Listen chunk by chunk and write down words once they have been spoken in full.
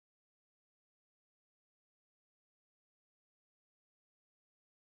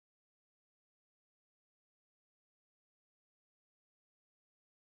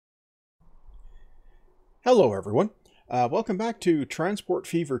Hello everyone. Welcome back to Transport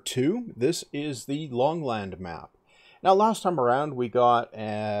Fever 2. This is the Longland map. Now last time around we got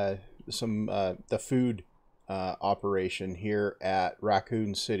the food operation here at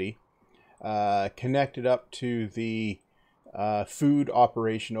Raccoon City connected up to the food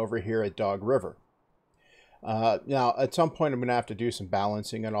operation over here at Dog River. Now at some point I'm going to have to do some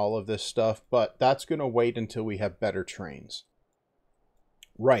balancing and all of this stuff, but that's going to wait until we have better trains.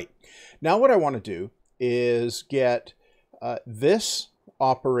 Right. Now what I want to do is get this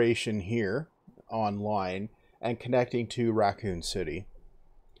operation here online and connecting to Raccoon City.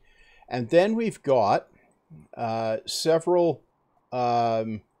 And then we've got several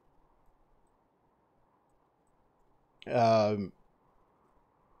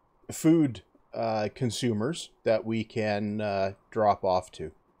food consumers that we can drop off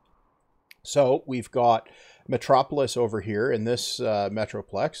to. So we've got Metropolis over here in this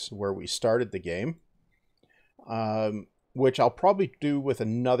Metroplex where we started the game. Which I'll probably do with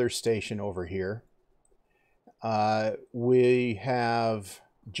another station over here. We have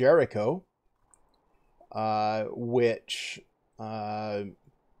Jericho, which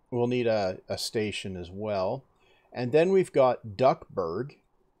will need a station as well. And then we've got Duckburg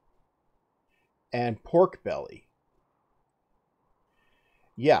and Pork Belly.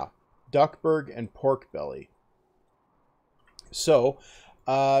 Yeah, Duckburg and Pork Belly. So,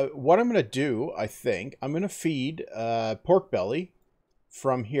 what I'm going to do, I think, I'm going to feed Pork Belly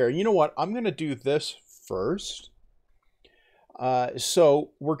from here. You know what? I'm going to do this first.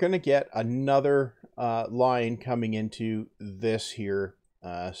 So we're going to get another line coming into this here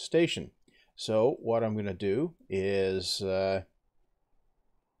station. So what I'm going to do is,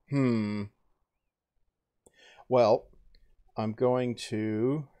 well, I'm going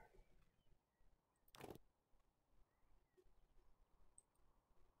to...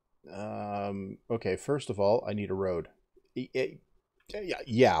 okay, first of all, I need a road. You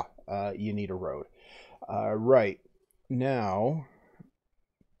need a road. Right. Now,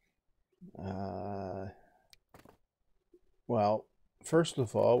 well, first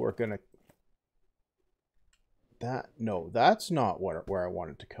of all, we're going to... No, that's not where I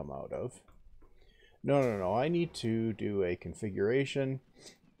want it to come out of. No. I need to do a configuration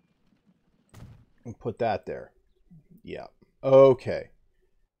and put that there. Yeah. Okay.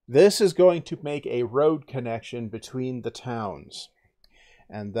 This is going to make a road connection between the towns,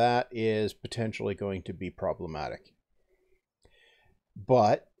 and that is potentially going to be problematic.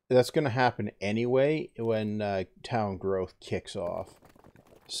 But that's going to happen anyway when town growth kicks off.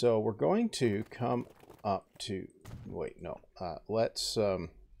 So we're going to come up to... Wait, no. Let's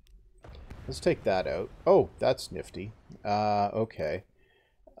take that out. Oh, that's nifty. Okay.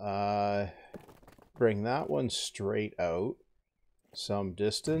 Bring that one straight out. Some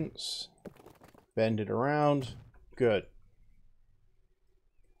distance, bend it around, good.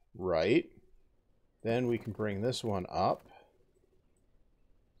 Right. Then we can bring this one up.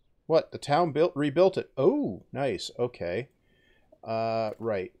 What? The town rebuilt it. Oh, nice. Okay.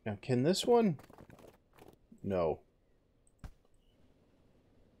 Right. Now, can this one? No.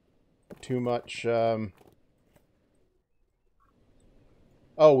 Too much, Oh,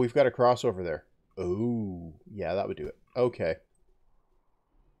 we've got a crossover there. Oh, yeah, that would do it. Okay.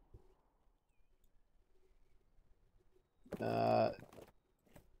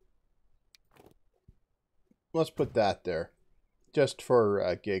 Let's put that there, just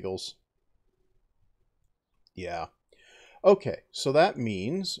for giggles. Yeah. Okay, so that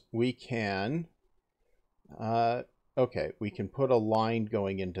means we can... okay, we can put a line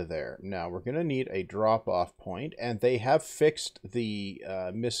going into there. Now, we're going to need a drop-off point, and they have fixed the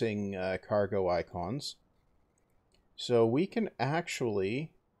missing cargo icons. So we can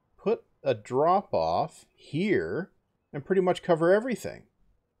actually put a drop-off here and pretty much cover everything.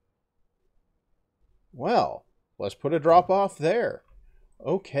 Well, let's put a drop-off there.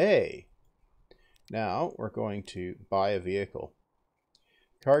 Okay. Now, we're going to buy a vehicle.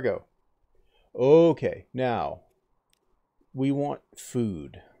 Cargo. Okay, now, we want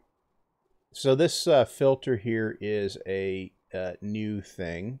food. So this filter here is a new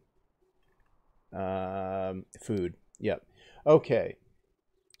thing. Food. Yep. Okay.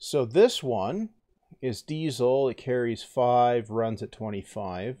 So this one is diesel. It carries 5, runs at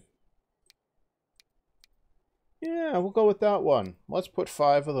 25. Yeah, we'll go with that one. Let's put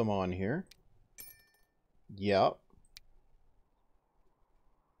 5 of them on here. Yep.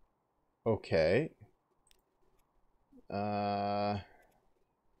 Okay.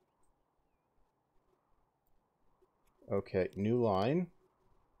 Okay, new line.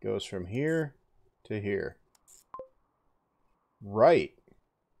 Goes from here to here. Right.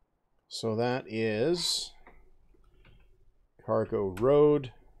 So that is cargo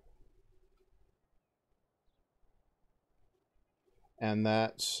road. And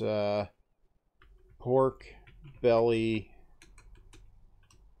that's pork belly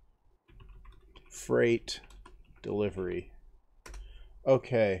freight delivery.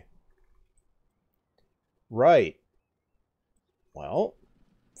 Okay. Right. Well,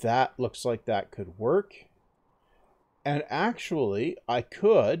 that looks like that could work. And actually, I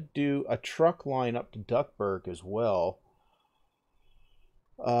could do a truck line up to Duckburg as well.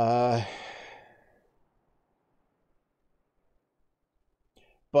 But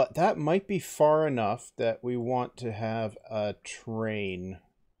that might be far enough that we want to have a train.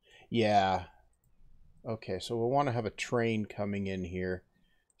 Yeah. Okay, so we'll want to have a train coming in here.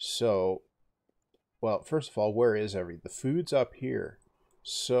 So, well, first of all, where is the food's up here.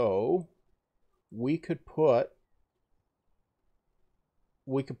 So, we could put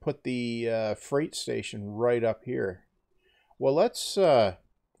the freight station right up here. Well, let's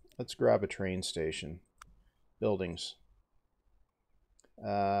grab a train station. Buildings.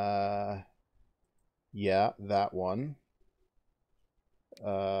 Yeah, that one.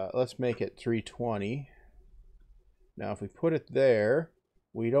 Let's make it 320. Now, if we put it there,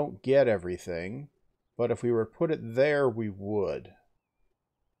 we don't get everything. But if we were to put it there, we would.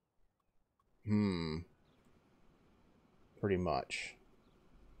 Pretty much.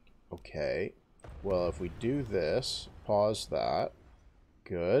 Okay. Well, if we do this, pause that.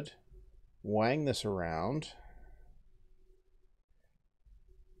 Good. Wang this around.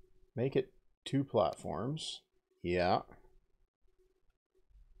 Make it 2 platforms. Yeah.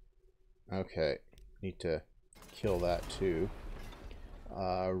 Okay. Need to kill that too.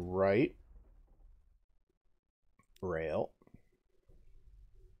 Right. Rail.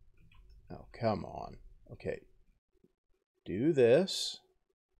 Oh, come on. Okay. Do this.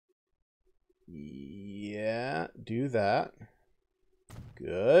 Yeah, do that.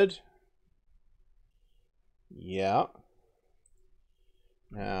 Good. Yeah.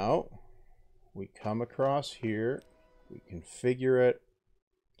 Now, we come across here. We configure it.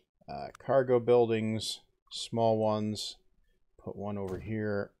 Cargo buildings, small ones. Put one over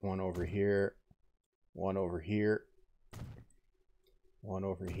here, one over here, one over here, one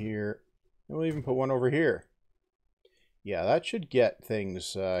over here. And we'll even put one over here. Yeah, that should get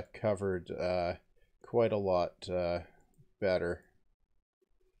things covered quite a lot better.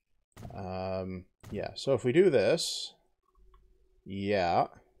 Yeah, so if we do this, yeah,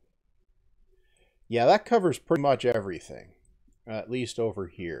 that covers pretty much everything, at least over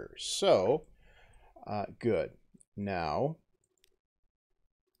here. So, good. Now,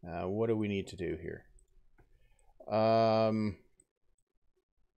 what do we need to do here?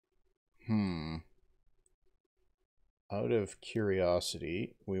 Out of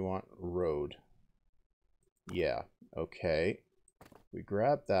curiosity, we want road. Yeah, okay. We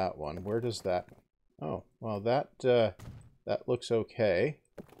grab that one. Where does that... Oh, well, that looks okay.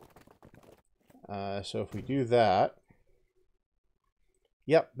 So if we do that...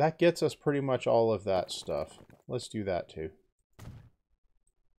 Yep, that gets us pretty much all of that stuff. Let's do that too.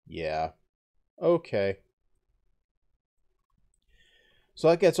 Yeah. Okay. So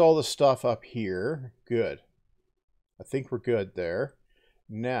that gets all the stuff up here. Good. I think we're good there.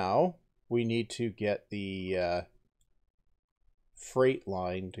 Now, we need to get the freight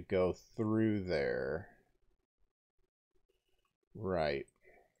line to go through there. Right.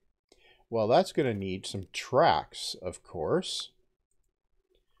 Well, that's going to need some tracks, of course.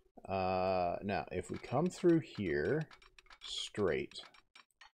 Now, if we come through here straight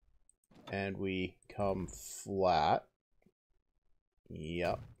and we come flat,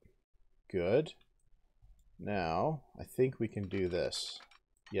 yep, good. Now, I think we can do this.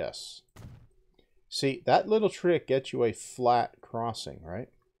 Yes. See, that little trick gets you a flat crossing, right?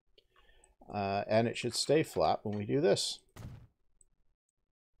 And it should stay flat when we do this.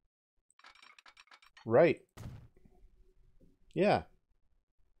 Right. Yeah.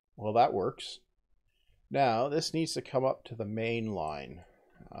 Well, that works. Now, this needs to come up to the main line.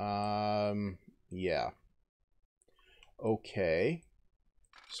 Yeah. Okay.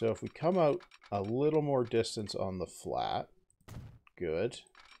 So if we come out a little more distance on the flat, good.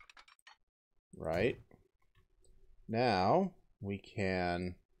 Right. Now, we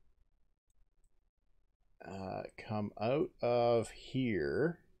can come out of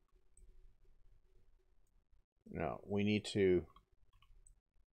here. No, we need to...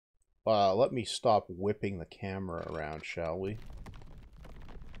 let me stop whipping the camera around, shall we?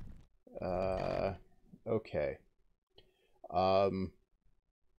 Okay.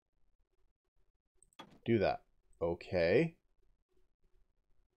 Do that. Okay.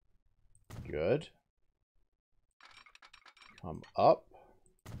 Good. Come up.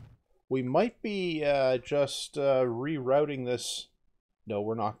 We might be just rerouting this. No,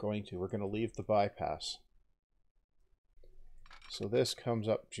 we're not going to. We're going to leave the bypass. So this comes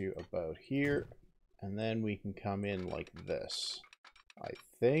up to about here, and then we can come in like this, I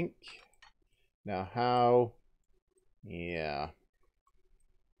think. Now how? Yeah.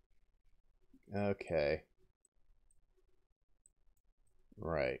 Okay.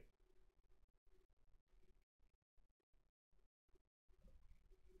 Right.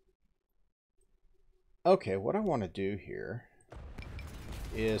 Okay, what I want to do here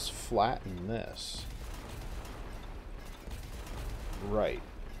is flatten this. Right.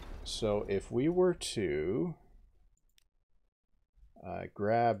 So if we were to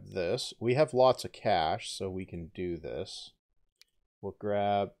grab this, we have lots of cash, so we can do this. We'll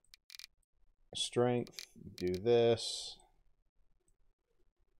grab strength, do this,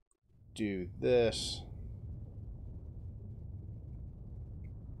 do this.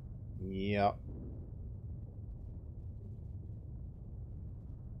 Yep.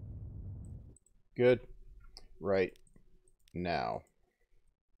 Good. Right. Now,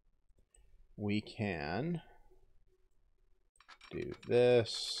 we can do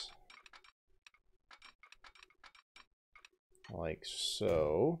this, like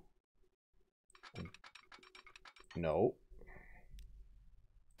so. No.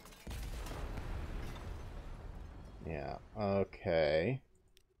 Yeah, okay.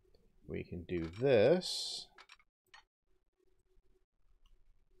 We can do this.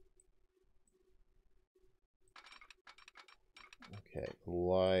 Okay,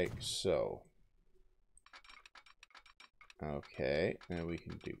 like so. Okay, and we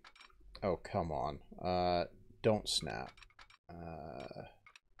can do... Oh, come on. Don't snap.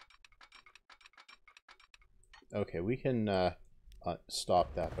 Okay, we can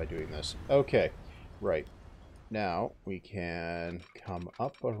stop that by doing this. Okay, right. Now, we can come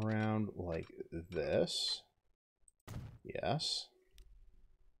up around like this. Yes.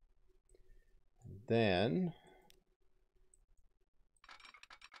 Then...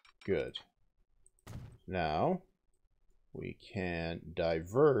 Good. Now, we can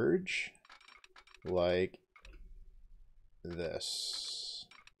diverge like this.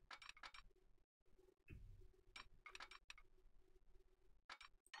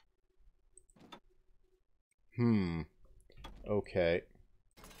 Okay.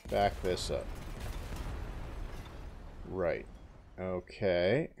 Back this up. Right.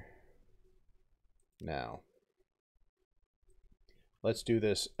 Okay. Now, let's do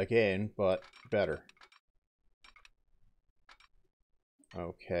this again, but better.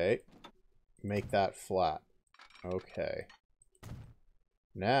 Okay. Make that flat. Okay.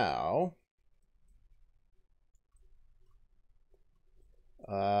 Now,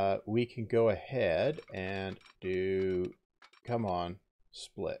 we can go ahead and do... Come on.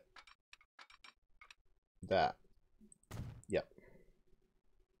 Split. That. Yep.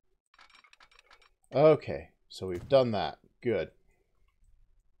 Okay. So we've done that. Good.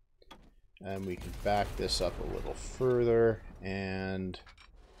 And we can back this up a little further and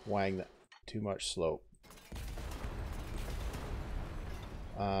wang that. Too much slope.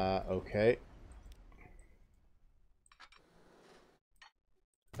 Okay.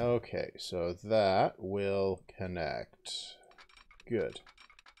 Okay, so that will connect. Good.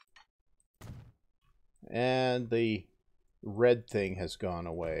 And the red thing has gone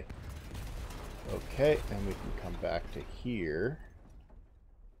away. Okay, and we can come back to here.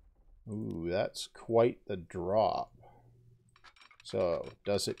 Ooh, that's quite the drop. So,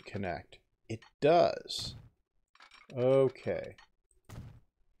 does it connect? It does. Okay.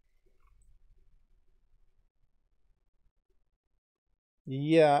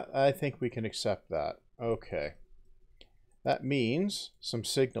 Yeah, I think we can accept that. Okay. That means some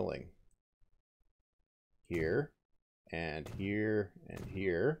signaling. Here, and here, and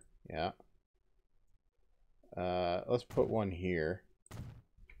here. Yeah. Let's put one here.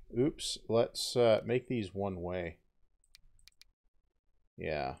 Oops, let's make these one way.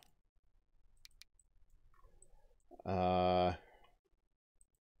 Yeah. One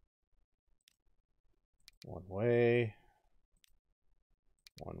way.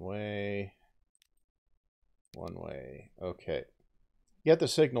 One way. One way. Okay. Get the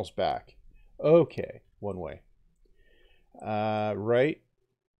signals back. Okay. One way. Right.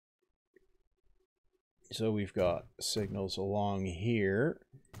 So we've got signals along here.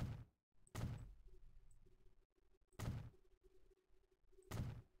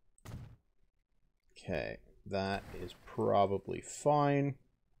 Okay. That is probably fine.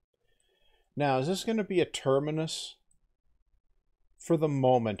 Now, is this going to be a terminus For the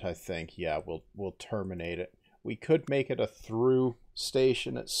moment, I think, yeah, we'll terminate it. We could make it a through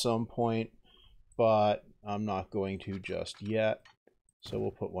station at some point, but I'm not going to just yet. So we'll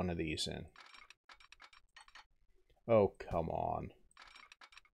put one of these in. Oh, come on.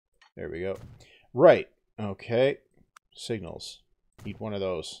 There we go. Right. Okay. Signals. Need one of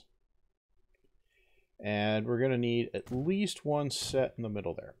those. And we're going to need at least one set in the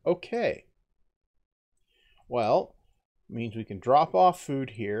middle there. Okay. Well, means we can drop off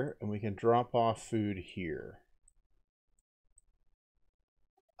food here, and we can drop off food here.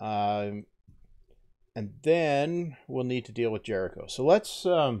 And then we'll need to deal with Jericho. So let's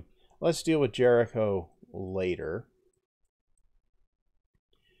deal with Jericho later.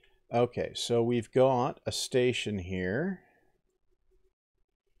 Okay, so we've got a station here.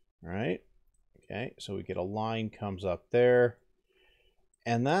 Right? Okay, so we get a line comes up there.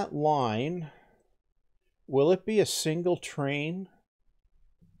 And that line, will it be a single train?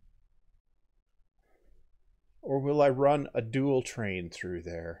 Or will I run a dual train through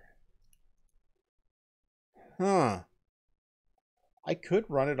there? Huh. I could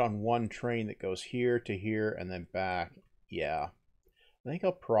run it on one train that goes here to here and then back. Yeah. I think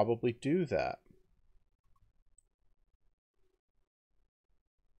I'll probably do that.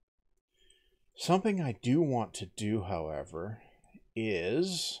 Something I do want to do, however,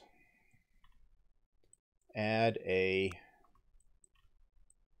 is add a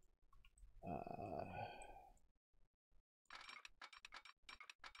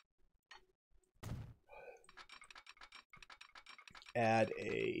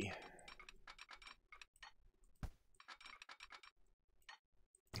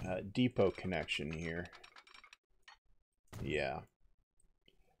depot connection here. Yeah.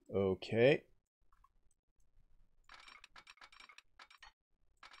 Okay.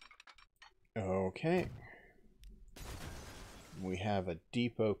 Okay. We have a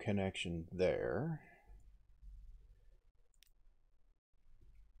depot connection there.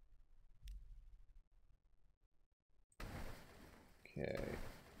 Okay.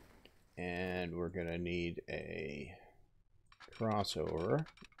 And we're going to need a crossover.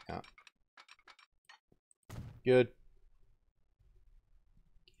 Yeah. Good.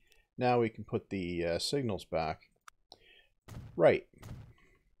 Now we can put the signals back. Right.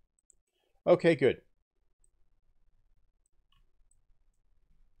 Okay, good.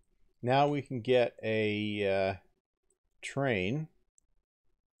 Now we can get a train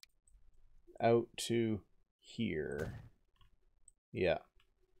out to here. Yeah.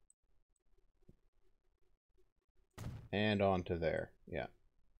 And onto there. Yeah.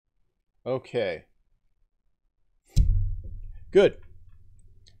 Okay. Good.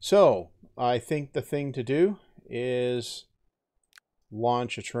 So, I think the thing to do is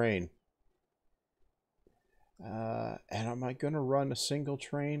launch a train. And am I going to run a single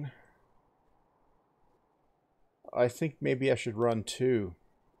train? I think maybe I should run two.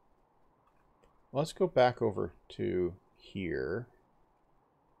 Let's go back over to here.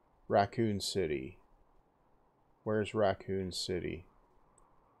 Raccoon City. Where's Raccoon City?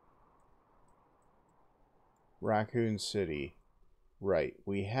 Raccoon City. Right.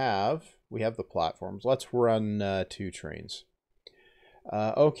 We have the platforms. Let's run two trains.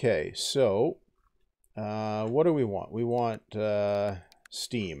 Okay, so what do we want? We want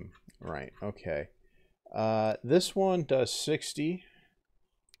steam. Right. Okay. This one does 60.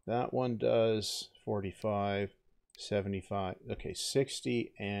 That one does 45, 75. Okay,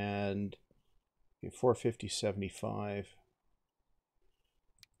 60 and 450, 75.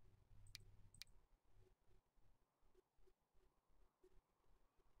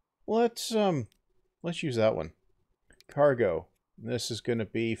 Let's use that one. Cargo. This is going to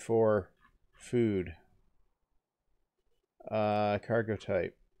be for food. Cargo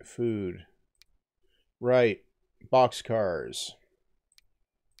type, food. Right, boxcars.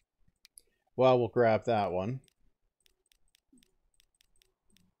 Well, we'll grab that one.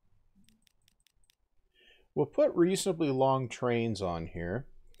 We'll put reasonably long trains on here.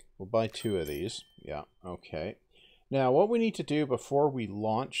 We'll buy two of these. Yeah, okay. Now, what we need to do before we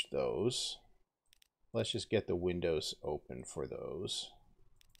launch those, let's just get the windows open for those.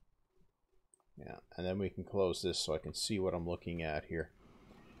 Yeah, and then we can close this so I can see what I'm looking at here.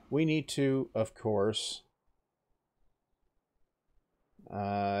 We need to, of course,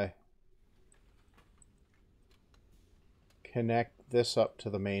 connect this up to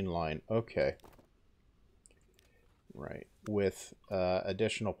the main line. Okay. Right, with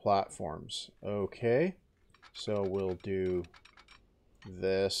additional platforms. Okay, so we'll do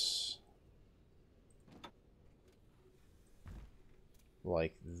this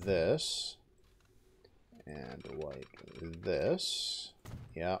like this. And like this.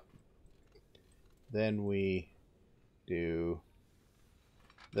 Yeah. Then we do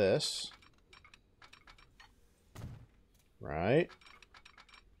this. Right?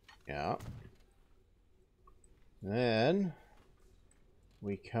 Yeah. Then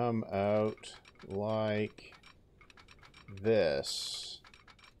we come out like this.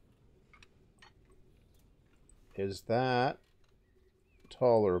 Is that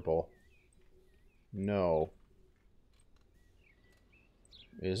tolerable? No.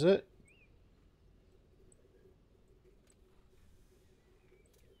 Is it?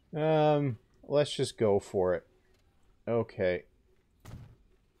 Let's just go for it. Okay.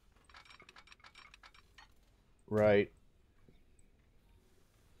 Right.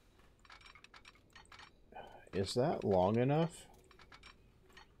 Is that long enough?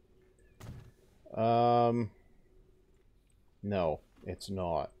 No, it's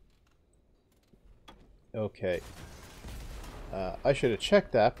not. Okay. I should have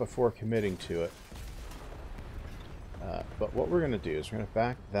checked that before committing to it. But what we're going to do is we're going to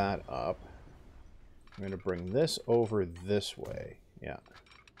back that up. I'm going to bring this over this way. Yeah.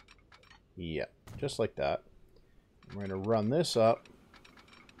 Yeah, just like that. We're going to run this up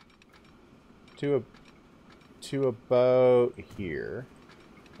to about here,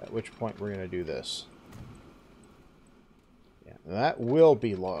 at which point we're going to do this. Yeah, that will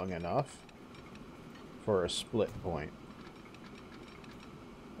be long enough for a split point.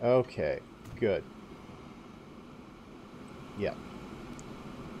 Okay, good. Yep.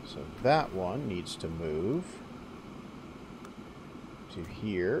 So that one needs to move to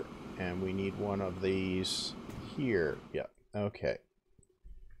here, and we need one of these here. Yep, okay.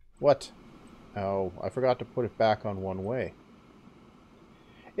 What? Oh, I forgot to put it back on one way.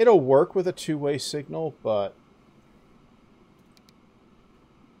 It'll work with a two-way signal, but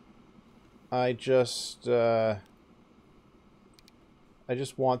I just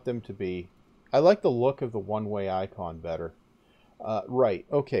want them to be... I like the look of the one-way icon better. Right,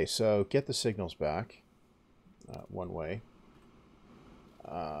 okay, so get the signals back. One way.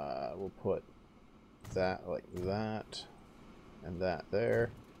 We'll put that like that, and that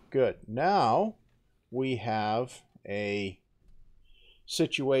there. Good. Now we have a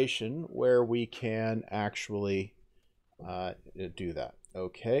situation where we can actually do that.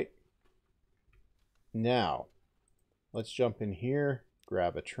 Okay. Now, let's jump in here,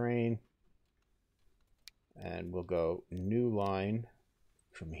 grab a train, and we'll go new line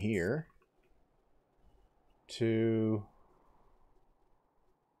from here to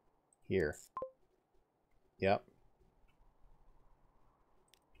here. Yep.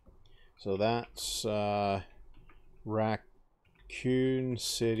 So that's Raccoon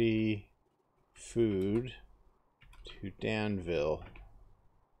City food to Danville.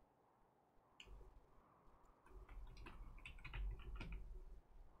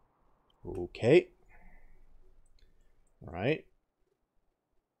 Okay. All right.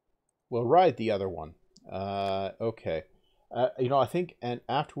 We'll ride the other one. Okay. You know, I think, and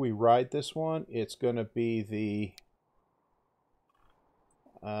after we ride this one, it's going to be the...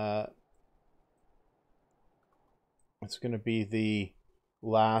 it's going to be the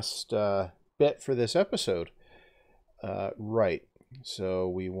last bit for this episode. Right. So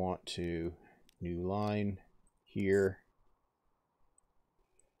we want to new line here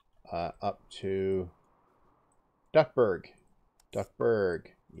up to Duckburg. Duckburg.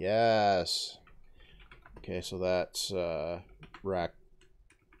 Yes. Okay, so that's Raccoon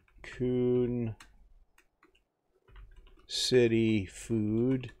City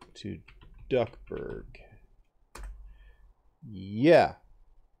food to Duckburg. Yeah.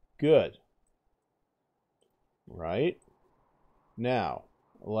 Good. Right. Now,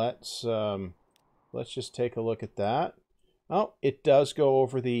 let's just take a look at that. Oh, it does go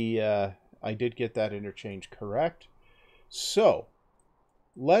over the I did get that interchange correct. So,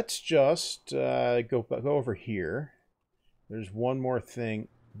 let's just go over here. There's one more thing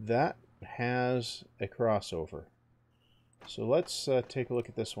that has a crossover. So let's take a look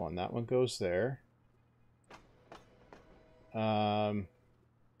at this one. That one goes there. That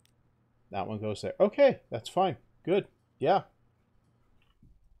one goes there. Okay, that's fine. Good. Yeah.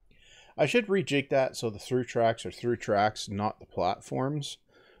 I should rejig that so the through tracks are through tracks, not the platforms.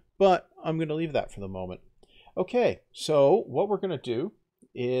 But I'm going to leave that for the moment. Okay, so what we're going to do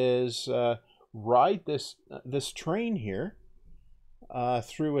is ride this train here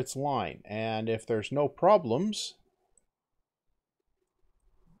through its line. And if there's no problems,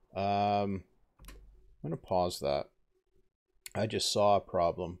 I'm going to pause that. I just saw a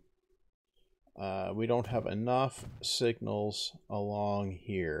problem. We don't have enough signals along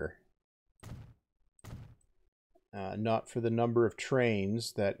here. not for the number of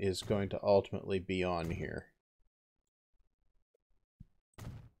trains that is going to ultimately be on here.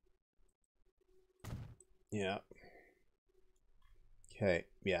 Yeah. Okay,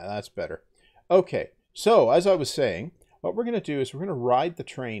 yeah, that's better. Okay, so as I was saying, what we're going to do is we're going to ride the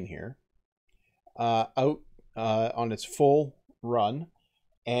train here out on its full run,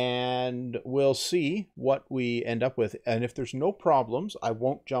 and we'll see what we end up with. And if there's no problems, I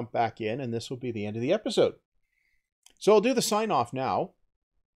won't jump back in, and this will be the end of the episode. So I'll do the sign off now.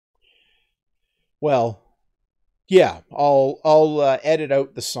 Well, yeah, I'll edit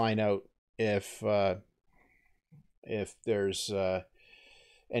out the sign out if there's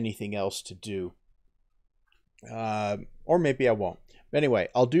anything else to do, or maybe I won't. Anyway,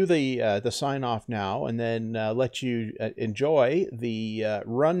 I'll do the sign off now, and then let you enjoy the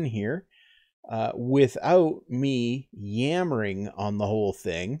run here without me yammering on the whole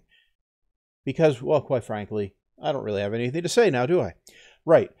thing, because, well, quite frankly, I don't really have anything to say now, do I?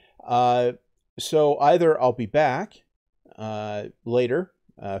 Right. So either I'll be back later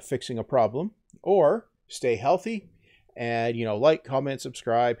fixing a problem, or stay healthy and, like, comment,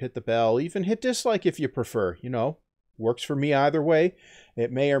 subscribe, hit the bell, even hit dislike if you prefer. Works for me either way.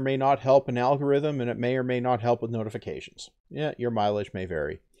 It may or may not help an algorithm, and it may or may not help with notifications. Yeah, your mileage may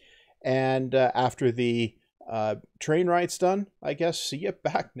vary. And after the train ride's done, I guess see you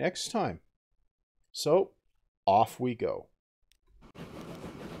back next time. So off we go.